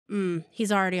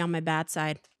He's already on my bad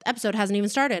side. The episode hasn't even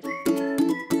started.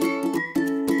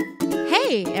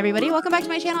 Hey, everybody. Welcome back to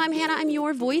my channel. I'm Hannah. I'm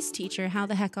your voice teacher. How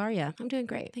the heck are you? I'm doing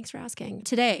great. Thanks for asking.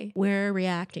 Today, we're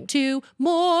reacting to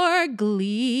more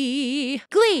Glee.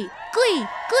 Glee! Glee!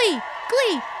 Glee!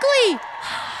 Glee! Glee!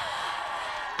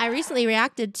 I recently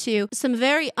reacted to some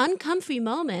very uncomfy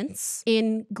moments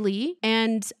in Glee,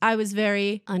 and I was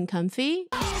very uncomfy.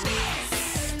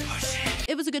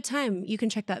 It was a good time. You can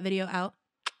check that video out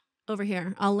over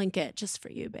here. I'll link it just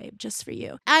for you, babe, just for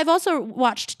you. I've also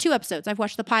watched 2 episodes. I've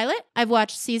watched the pilot, I've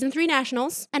watched season 3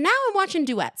 nationals, and now I'm watching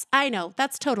duets. I know,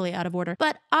 that's totally out of order,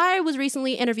 but I was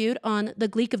recently interviewed on the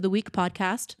Gleek of the Week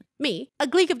podcast. Me, a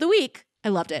Gleek of the Week. I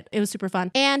loved it. It was super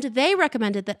fun. And they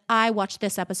recommended that I watch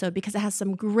this episode because it has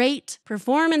some great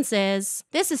performances.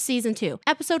 This is season 2,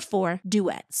 episode 4,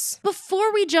 Duets.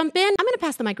 Before we jump in, I'm gonna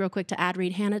pass the mic real quick to ad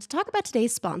read Hannah to talk about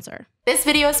today's sponsor. This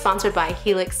video is sponsored by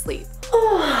Helix Sleep.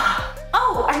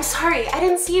 Oh, I'm sorry, I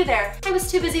didn't see you there. I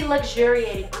was too busy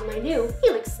luxuriating on my new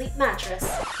Helix Sleep mattress.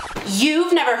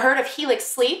 You've never heard of Helix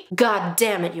Sleep? God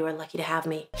damn it, you are lucky to have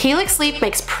me. Helix Sleep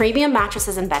makes premium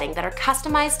mattresses and bedding that are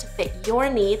customized to fit your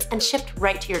needs and shipped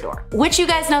right to your door. Which you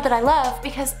guys know that I love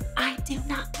because I do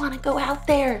not want to go out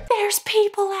there. There's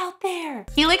people out there.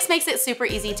 Helix makes it super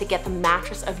easy to get the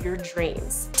mattress of your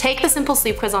dreams. Take the simple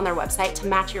sleep quiz on their website to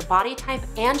match your body type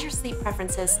and your sleep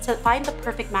preferences to find the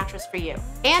perfect mattress for you.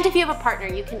 And if you have a partner,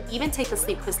 you can even take the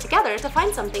sleep quiz together to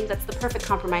find something that's the perfect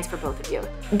compromise for both of you.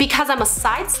 Because I'm a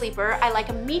side sleeper, I like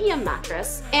a medium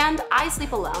mattress, and I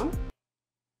sleep alone,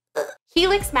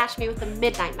 Helix matched me with the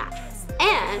midnight mattress.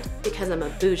 And because I'm a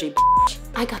bougie bitch,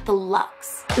 I got the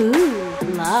luxe. Ooh,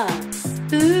 luxe.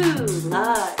 Ooh,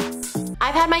 luxe.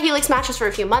 I've had my Helix mattress for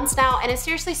a few months now, and it's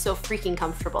seriously so freaking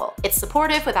comfortable. It's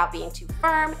supportive without being too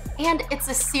firm, and it's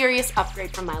a serious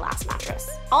upgrade from my last mattress.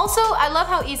 Also, I love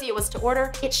how easy it was to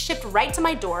order. It shipped right to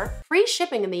my door, free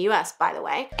shipping in the US, by the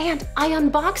way, and I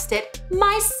unboxed it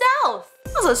myself.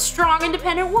 I was a strong,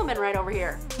 independent woman right over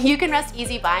here. You can rest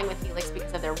easy buying with Helix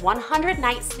because of their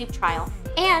 100-night sleep trial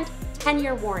and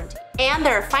 10-year warranty. And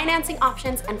there are financing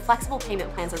options and flexible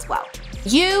payment plans as well.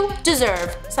 You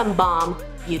deserve some bomb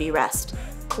beauty rest.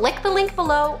 Click the link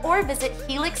below or visit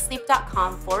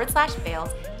helixsleep.com/fails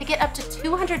to get up to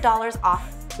 $200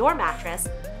 off your mattress,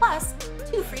 plus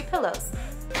 2 free pillows.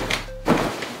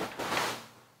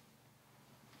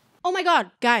 Oh my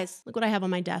God, guys, look what I have on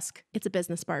my desk. It's a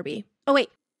business Barbie. Oh wait,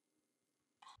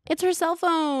 it's her cell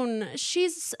phone.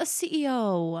 She's a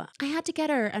CEO. I had to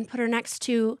get her and put her next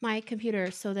to my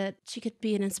computer so that she could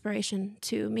be an inspiration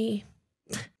to me.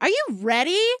 Are you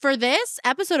ready for this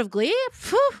episode of Glee?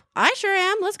 Whew, I sure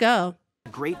am. Let's go.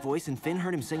 Great voice, and Finn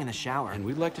heard him sing in the shower. And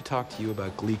we'd like to talk to you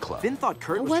about Glee Club. Finn thought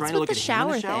Kurt was What's trying to with look the at him in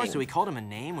the shower shower, thing? so he called him a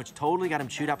name, which totally got him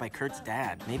chewed out by Kurt's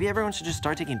dad. Maybe everyone should just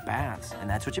start taking baths, and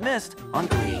that's what you missed on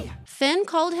Glee. Finn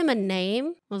called him a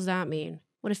name? What does that mean?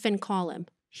 What did Finn call him?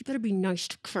 He better be nice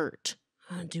to Kurt.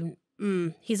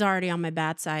 He's already on my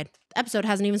bad side. The episode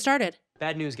hasn't even started.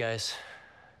 Bad news, guys.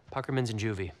 Puckerman's in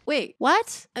juvie. Wait,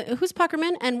 what? Who's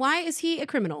Puckerman and why is he a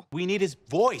criminal? We need his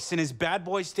voice and his bad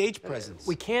boy stage presence.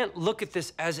 We can't look at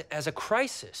this as a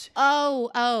crisis.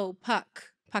 Oh,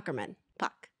 Puckerman.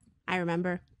 Puck. I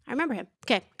remember him.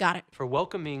 Okay, got it. For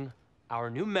welcoming our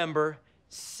new member,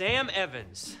 Sam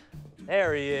Evans.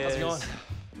 There he is. How's it going?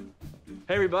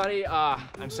 Hey everybody,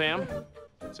 I'm Sam.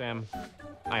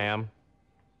 I am.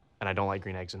 And I don't like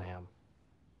green eggs and ham.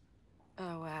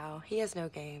 Oh wow, he has no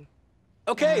game.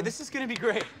 Okay, this is gonna be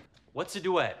great. What's a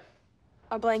duet?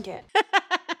 A blanket.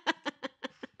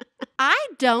 I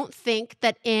don't think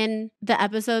that in the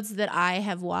episodes that I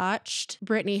have watched,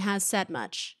 Brittany has said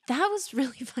much. That was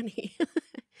really funny.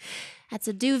 That's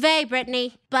a duvet,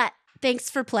 Brittany. But thanks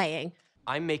for playing.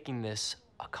 I'm making this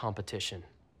a competition.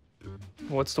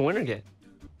 What's the winner get?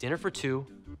 Dinner for 2,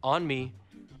 on me,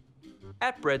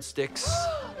 at Breadsticks.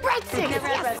 Breadsticks!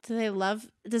 Yes.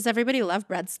 Does everybody love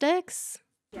breadsticks?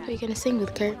 What are you gonna sing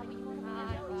with Kurt? I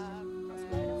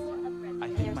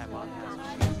think my mom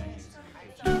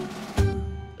has.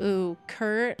 Ooh,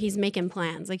 Kurt, he's making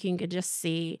plans. Like you could just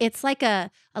see. It's like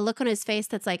a look on his face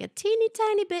that's like a teeny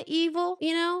tiny bit evil,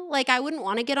 you know? Like I wouldn't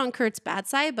want to get on Kurt's bad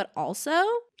side, but also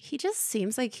he just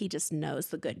seems like he just knows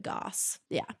the good goss.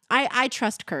 Yeah, I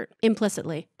trust Kurt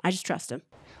implicitly. I just trust him.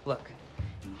 Look,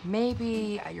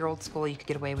 maybe at your old school you could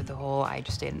get away with the whole I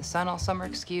just stayed in the sun all summer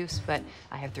excuse, but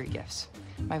I have 3 gifts.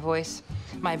 My voice,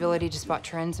 my ability to spot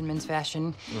trends in men's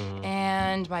fashion,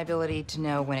 and my ability to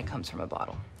know when it comes from a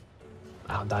bottle.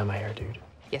 I'll dye my hair, dude.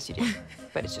 Yes, you do,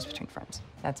 but it's just between friends.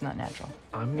 That's not natural.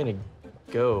 I'm gonna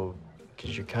go,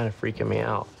 because you're kind of freaking me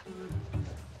out.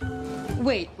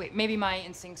 Wait, maybe my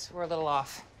instincts were a little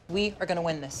off. We are gonna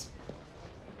win this.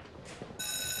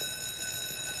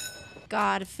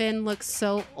 God, Finn looks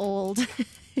so old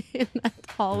in that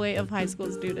hallway of high school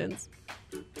students.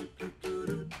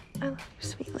 I love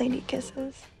sweet lady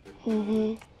kisses.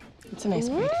 Mm-hmm. It's a nice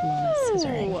break from all this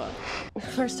scissoring.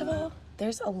 First of all,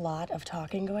 there's a lot of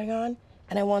talking going on,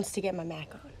 and I wants to get my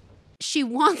Mac on. She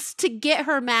wants to get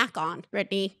her Mac on,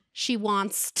 Brittany. She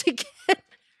wants to get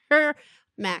her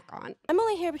Mac on. I'm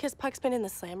only here because Puck's been in the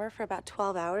slammer for about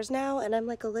 12 hours now, and I'm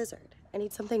like a lizard. I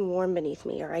need something warm beneath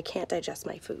me, or I can't digest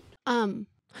my food.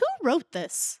 Who wrote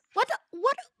this? What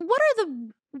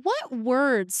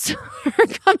words are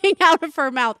coming out of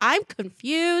her mouth? I'm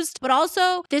confused. But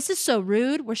also, this is so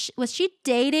rude. Was she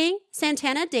dating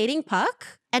Santana, dating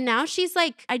Puck? And now she's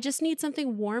like, I just need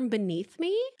something warm beneath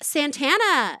me?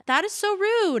 Santana, that is so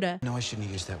rude. I know I shouldn't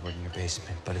have used that word in your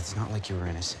basement, but it's not like you were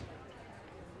innocent.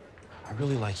 I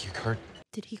really like you, Kurt.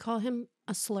 Did he call him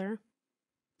a slur?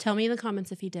 Tell me in the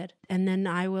comments if he did. And then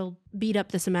I will beat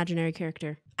up this imaginary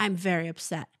character. I'm very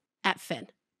upset at Finn.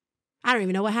 I don't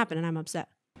even know what happened and I'm upset.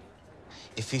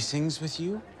 If he sings with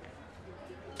you,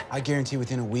 I guarantee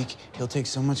within a week, he'll take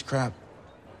so much crap,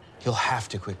 he'll have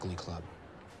to quit Glee Club.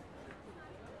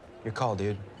 Your call,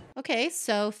 dude. Okay,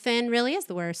 so Finn really is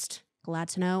the worst. Glad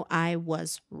to know I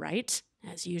was right,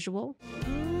 as usual.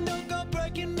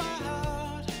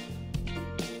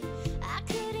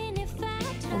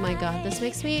 Oh my God, this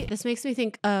makes me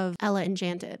think of Ella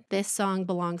Enchanted. This song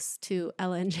belongs to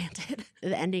Ella Enchanted.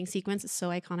 The ending sequence is so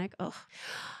iconic. Oh,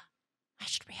 I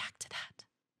should react to that.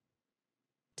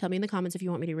 Tell me in the comments if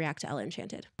you want me to react to Ella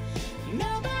Enchanted.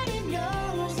 Nobody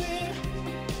knows it.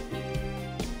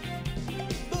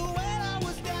 But when I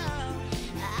was down,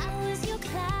 I was your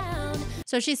clown.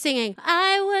 So she's singing,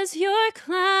 I was your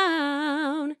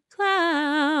clown,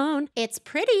 clown. It's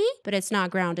pretty, but it's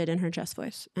not grounded in her chest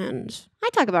voice. And I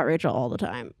talk about Rachel all the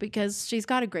time because she's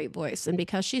got a great voice. And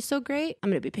because she's so great,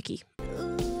 I'm going to be picky.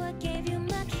 Ooh, I gave you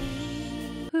my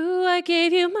key. Ooh, I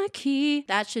gave you my key.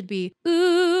 That should be,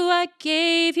 ooh, I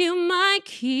gave you my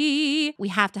key. We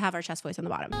have to have our chest voice on the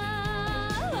bottom. Oh,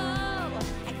 I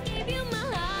gave you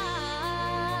my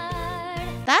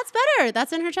heart. That's better.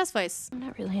 That's in her chest voice. I'm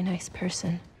not really a nice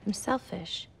person. I'm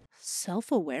selfish.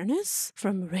 Self-awareness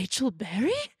from Rachel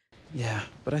Berry? Yeah,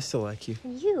 but I still like you.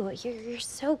 You're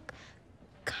so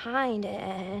kind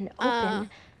and open.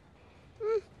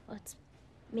 Well, it's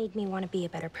made me want to be a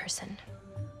better person.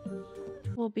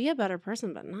 Well, be a better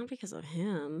person, but not because of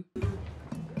him.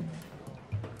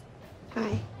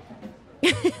 Hi.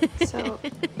 So,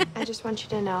 I just want you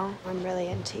to know I'm really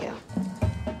into you.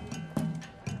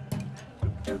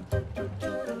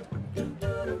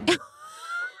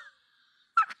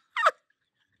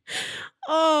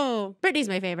 Oh, Brittany's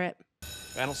my favorite.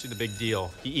 I don't see the big deal.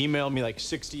 He emailed me like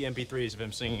 60 MP3s of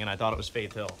him singing, and I thought it was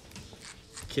Faith Hill.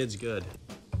 Kid's good.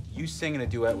 You singing a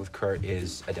duet with Kurt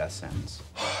is a death sentence.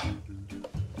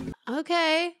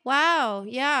 Okay. Wow.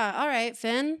 Yeah. All right,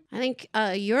 Finn. I think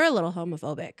you're a little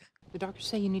homophobic. The doctors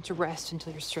say you need to rest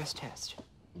until your stress test.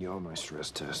 You're my stress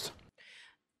test.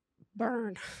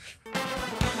 Burn.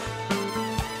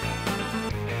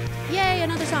 Yay,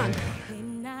 another song.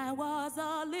 When I was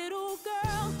a little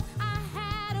girl, I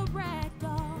had a rag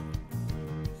doll.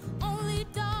 Only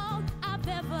doll I've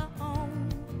ever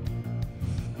owned.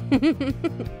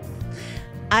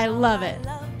 I love it.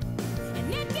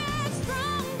 And it gets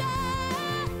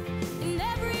stronger in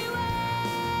every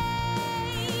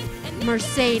way. And it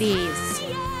Mercedes. gets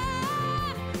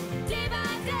higher, day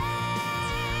by day.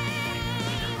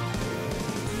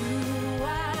 Do I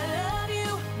love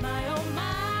you, my oh my?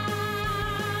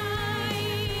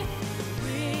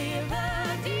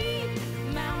 River deep,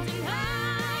 mountain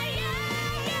high,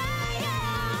 yeah, yeah,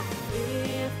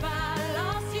 yeah. If I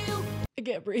lost you. I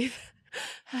can't breathe.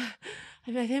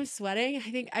 I think I'm sweating.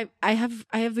 I think I have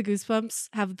the goosebumps.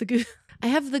 I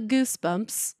have the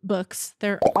goosebumps books.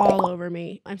 They're all over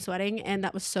me. I'm sweating, and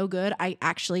that was so good. I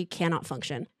actually cannot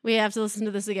function. We have to listen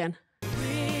to this again.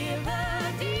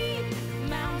 River deep,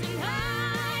 mountain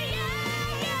high,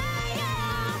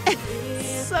 yeah, yeah,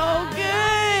 yeah. So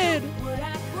good. Would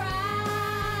I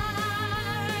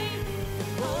cry?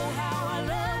 Oh, how I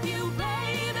love you,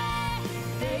 baby,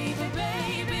 baby,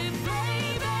 baby,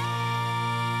 baby.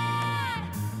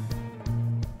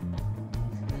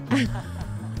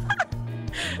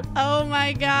 Oh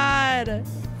my God.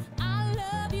 I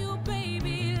love you,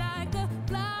 baby, like a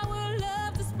flower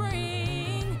loves the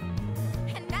spring.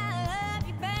 And I love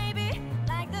you, baby,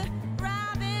 like the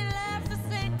robin loves to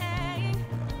sing.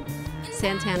 And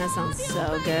Santana sounds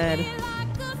so good.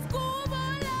 like a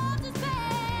schoolboy loves his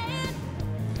band.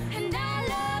 And I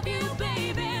love you,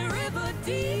 baby, river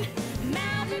deep,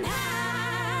 mountain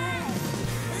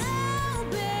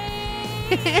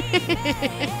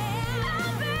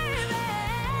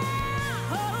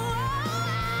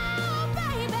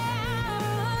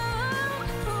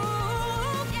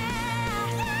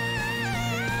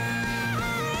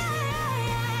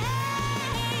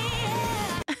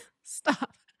Stop.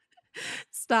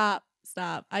 Stop.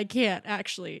 Stop. I can't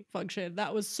actually function.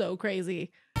 That was so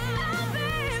crazy.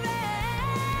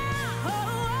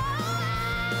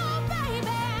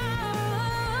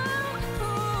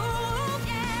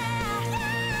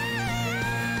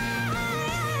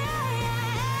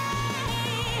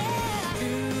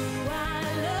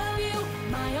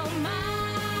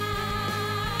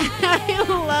 I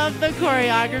love the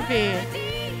choreography.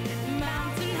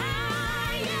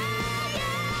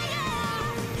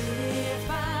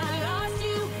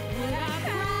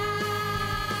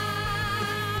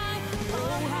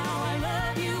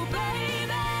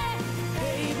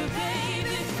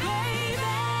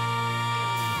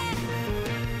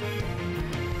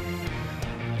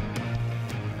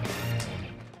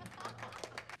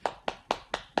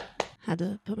 Had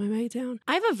to put my mic down.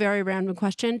 I have a very random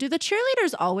question. Do the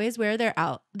cheerleaders always wear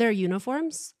their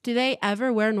uniforms? Do they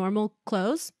ever wear normal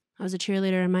clothes? I was a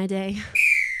cheerleader in my day.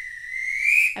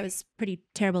 I was pretty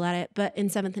terrible at it, but in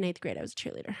 7th and 8th grade, I was a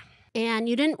cheerleader. And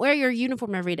you didn't wear your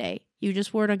uniform every day. You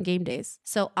just wore it on game days.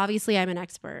 So obviously I'm an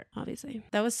expert, obviously.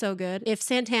 That was so good. If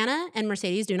Santana and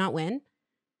Mercedes do not win,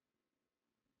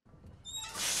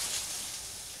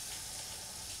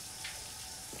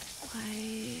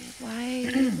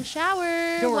 why in the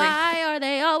shower? Why are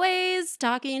they always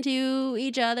talking to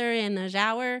each other in the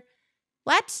shower?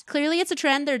 What? Clearly it's a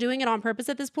trend. They're doing it on purpose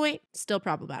at this point. Still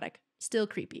problematic. Still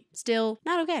creepy. Still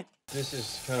not okay. This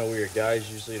is kind of weird.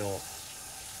 Guys usually don't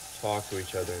talk to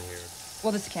each other in here.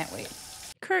 Well, this can't wait.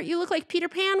 Kurt, you look like Peter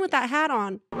Pan with that hat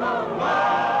on.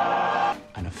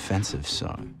 An offensive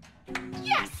song.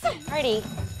 Yes! Party.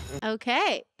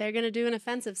 Okay, they're gonna do an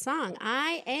offensive song.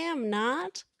 I am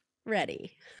not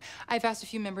ready. I've asked a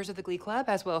few members of the Glee Club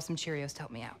as well as some Cheerios to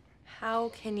help me out. How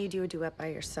can you do a duet by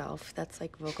yourself? That's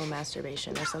like vocal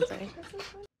masturbation or something.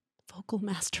 Vocal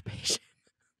masturbation.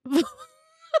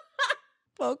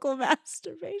 Vocal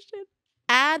masturbation.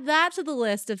 Add that to the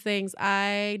list of things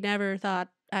I never thought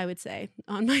I would say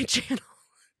on my channel.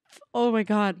 Oh my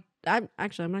God. I'm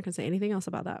not gonna say anything else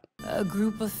about that. A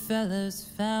group of fellas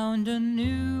found a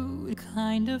new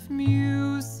kind of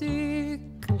music.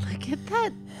 Look at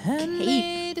that And cape.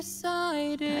 they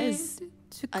decided That is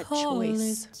to a call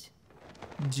choice. it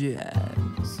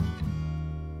jazz.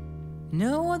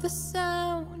 No other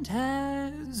sound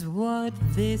has what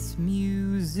this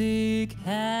music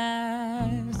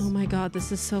has. Oh my God,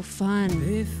 this is so fun.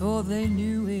 Before they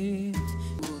knew it,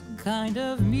 what kind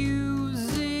of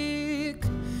music?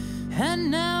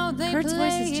 And now they Kurt's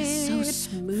voice is play just so it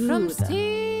smooth. from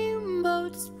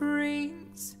Steamboat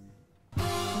Springs.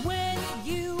 When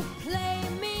you play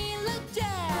me the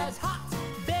jazz, hot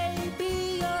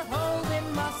baby, you're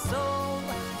holding my soul.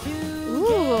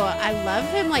 Ooh, I love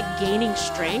him like gaining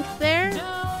strength there.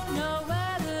 Don't know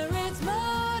whether it's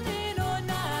morning or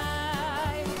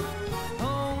night.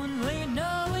 Only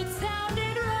know it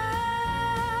sounded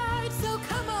right. So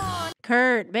come on.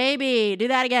 Kurt, baby, do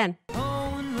that again.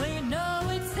 Only know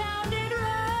it sounded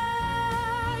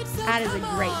right. So That is a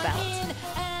come great on belt. in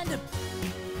and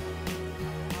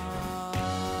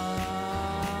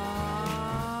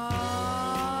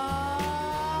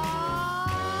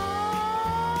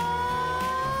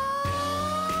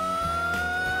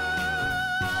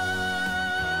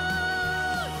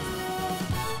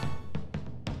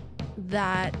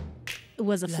That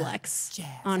was a flex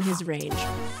on his range,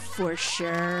 for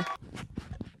sure.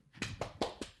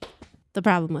 The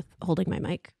problem with holding my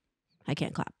mic, I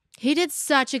can't clap. He did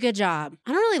such a good job.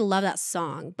 I don't really love that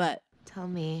song, but Tell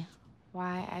me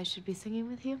why I should be singing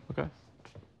with you. Okay.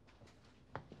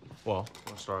 Well,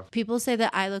 let's start. people say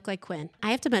that I look like Quinn. I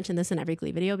have to mention this in every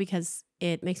Glee video because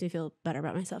it makes me feel better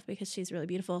about myself because she's really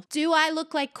beautiful. Do I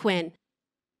look like Quinn?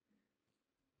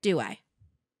 Do I?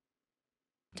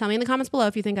 Tell me in the comments below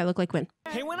if you think I look like Quinn.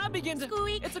 Hey, when I begin to,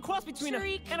 Squeak, it's a cross between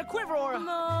shriek, and a quiver or a,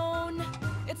 moan.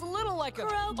 it's a little like a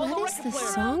What is record this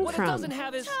player. song What from? it doesn't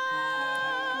have is,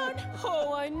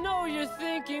 oh, I know you're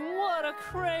thinking, what a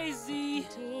crazy,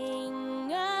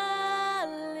 Ting-a-ling.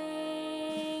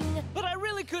 but I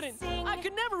really couldn't. Sing, I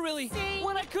could never really. sing,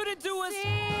 What I couldn't do was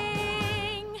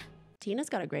Sing. Tina's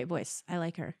got a great voice. I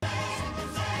like her.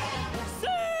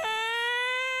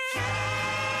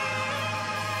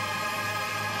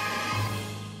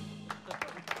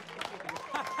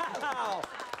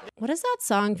 What is that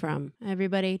song from?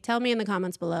 Everybody, tell me in the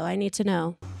comments below. I need to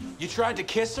know. You tried to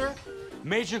kiss her?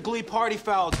 Major Glee party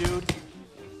foul, dude.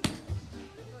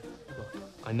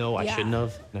 I know I shouldn't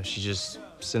have. No, she's just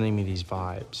sending me these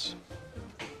vibes.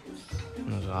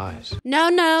 And those eyes. No,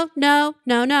 no, no,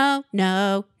 no, no,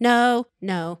 no, no,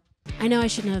 no. I know I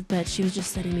shouldn't have, but she was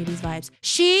just sending me these vibes.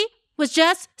 She was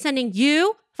just sending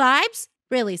you vibes?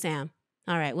 Really, Sam?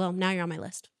 All right, well, now you're on my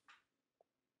list.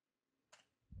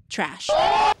 Trash.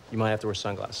 You might have to wear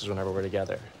sunglasses whenever we're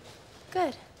together.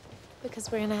 Good.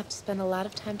 Because we're gonna have to spend a lot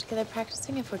of time together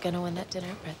practicing if we're gonna win that dinner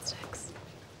at Breadsticks.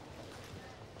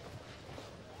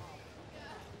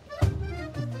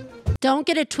 Don't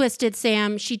get it twisted,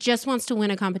 Sam. She just wants to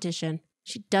win a competition.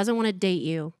 She doesn't want to date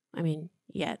you. I mean,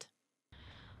 yet.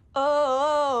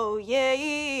 Oh,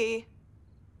 yay.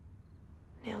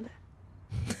 Nailed it.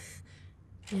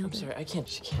 I'm sorry, I can't.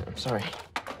 She can't. I'm sorry.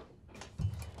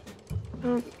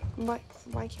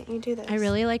 Why can't you do this? I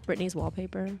really like Brittany's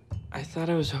wallpaper. I thought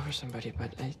I was over somebody,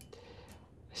 but I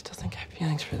still think I have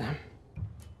feelings for them.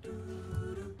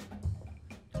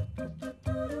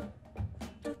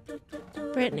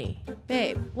 Brittany,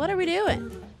 babe, what are we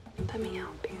doing? Let me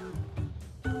help you.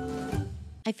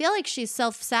 I feel like she's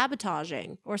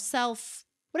self-sabotaging or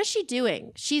what is she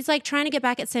doing? She's like trying to get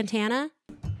back at Santana.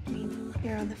 I mean,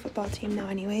 you're on the football team now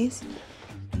anyways.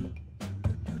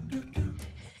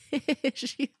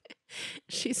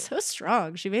 She's so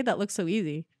strong. She made that look so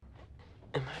easy.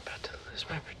 Am I about to lose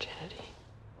my virginity?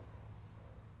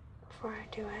 Before I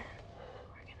do it,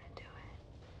 we're gonna do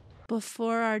it.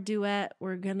 Before our duet,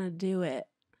 we're gonna do it.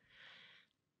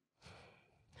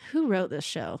 Who wrote this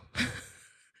show?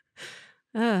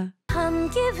 Come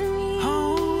give me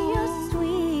your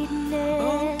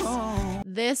sweetness.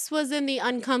 This was in the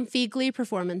uncomfy Glee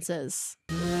performances.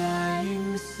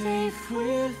 Lying safe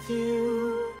with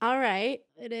you. All right,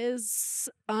 it is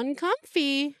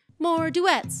uncomfy. More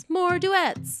duets, more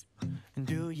duets.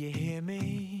 Do you hear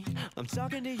me? I'm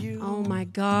talking to you. Oh my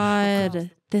God.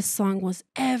 This song was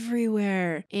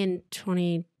everywhere in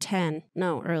 2010.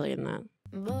 No, earlier than that.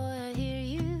 Boy, I hear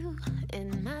you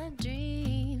in my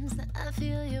dreams. I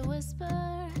feel you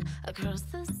whisper across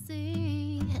the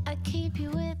sea. I keep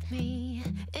you with me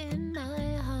in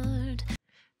my heart.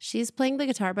 She's playing the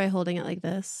guitar by holding it like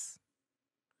this.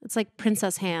 It's like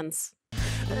princess hands.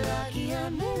 Lucky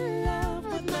I'm in love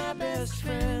with my best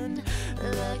friend.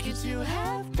 Lucky to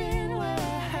have been where I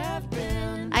have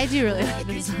been. I do really like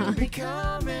this song.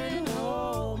 Coming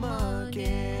home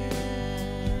again.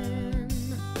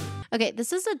 Okay,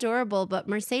 this is adorable, but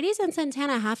Mercedes and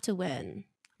Santana have to win,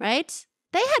 right?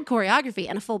 They had choreography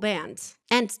and a full band.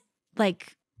 And,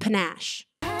 like, panache.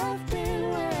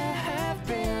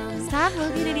 Stop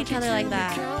looking at each other like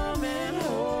that.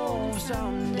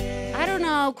 I don't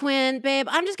know, Quinn, babe.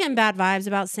 I'm just getting bad vibes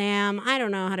about Sam. I don't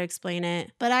know how to explain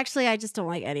it. But actually, I just don't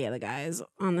like any of the guys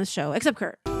on this show, except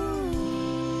Kurt.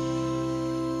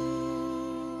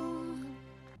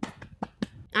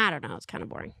 I don't know. It's kind of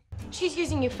boring. She's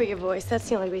using you for your voice. That's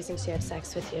the only reason she had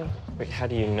sex with you. Wait, how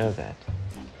do you know that?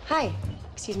 Hi.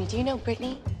 Excuse me, do you know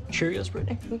Brittany? Cheerios,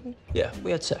 Brittany? Yeah,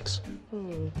 we had sex.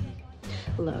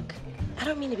 Look, I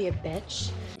don't mean to be a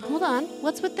bitch. Hold on.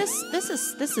 What's with this? This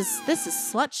is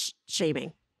slut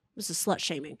shaming. This is slut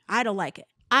shaming. I don't like it.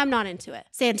 I'm not into it.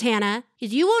 Santana,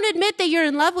 you won't admit that you're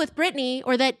in love with Brittany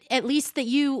or that at least that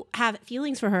you have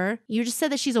feelings for her. You just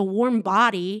said that she's a warm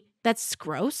body. That's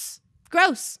gross.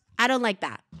 Gross. I don't like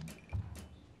that.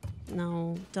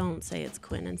 No, don't say it's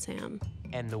Quinn and Sam.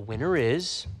 And the winner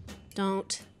is...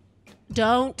 Don't.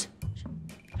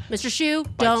 Mr. Shue,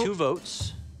 by don't. 2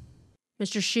 votes.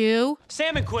 Mr. Shue.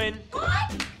 Sam and Quinn.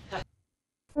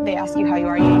 They ask you how you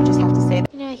are, you just have to say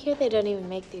that. You know, I hear they don't even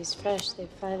make these fresh. They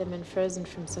fly them in frozen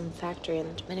from some factory in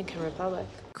the Dominican Republic.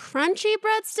 Crunchy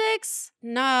breadsticks?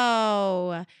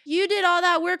 No. You did all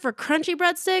that work for crunchy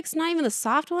breadsticks? Not even the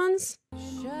soft ones?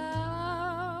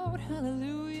 Shout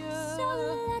hallelujah.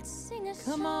 So let's sing a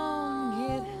Come on,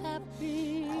 get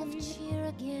happy. of cheer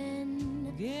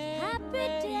again. Get Happy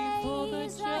ready for the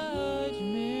days are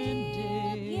judgment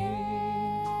here day.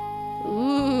 again.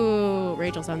 Ooh,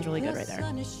 Rachel sounds really good right The there.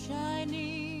 sun is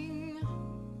shining.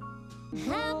 Happy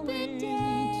Going to the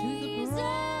days are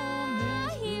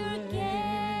promised here land. again.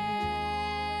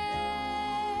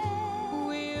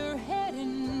 We're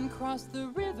heading across the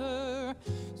river.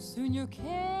 Soon your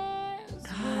cares will be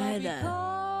God.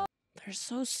 gone. They're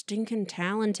so stinking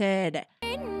talented.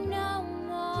 No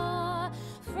more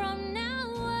from now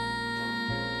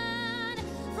on.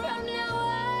 From now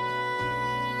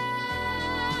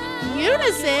on.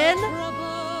 Unison.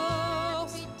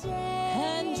 Troubles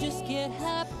and just get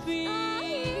happy.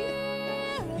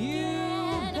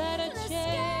 You better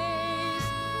chase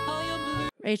all your blue.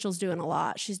 Rachel's doing a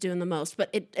lot. She's doing the most, but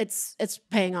it's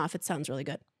paying off. It sounds really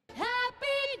good.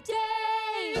 Happy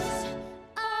days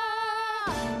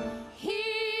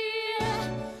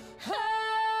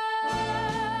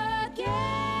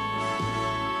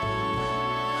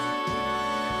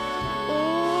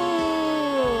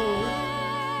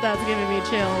That's giving me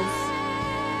chills.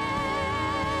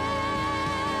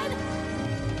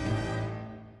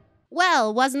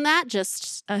 Well, wasn't that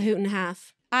just a hoot and a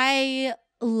half? I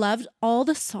loved all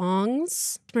the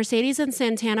songs. Mercedes and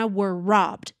Santana were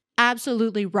robbed.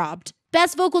 Absolutely robbed.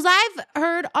 Best vocals I've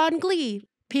heard on Glee.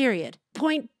 Period.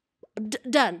 Point.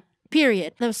 Done.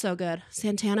 Period. That was so good.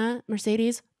 Santana,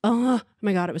 Mercedes. Oh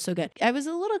my God, it was so good. I was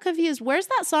a little confused. Where's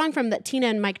that song from that Tina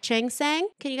and Mike Chang sang?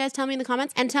 Can you guys tell me in the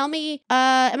comments? And tell me,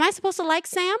 am I supposed to like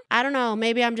Sam? I don't know.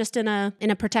 Maybe I'm just in a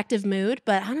protective mood,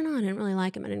 but I don't know. I didn't really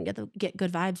like him. I didn't get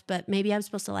good vibes, but maybe I'm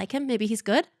supposed to like him. Maybe he's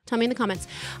good. Tell me in the comments.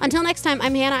 Until next time,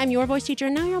 I'm Hannah. I'm your voice teacher,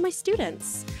 and now you're all my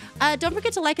students. Don't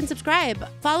forget to like and subscribe.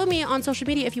 Follow me on social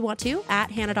media if you want to,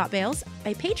 at hannah.bales,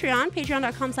 my Patreon,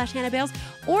 patreon.com/hannahbales,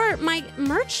 or my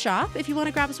merch shop if you want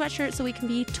to grab a sweatshirt so we can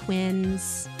be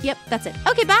twins. Yep, that's it.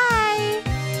 Okay, bye.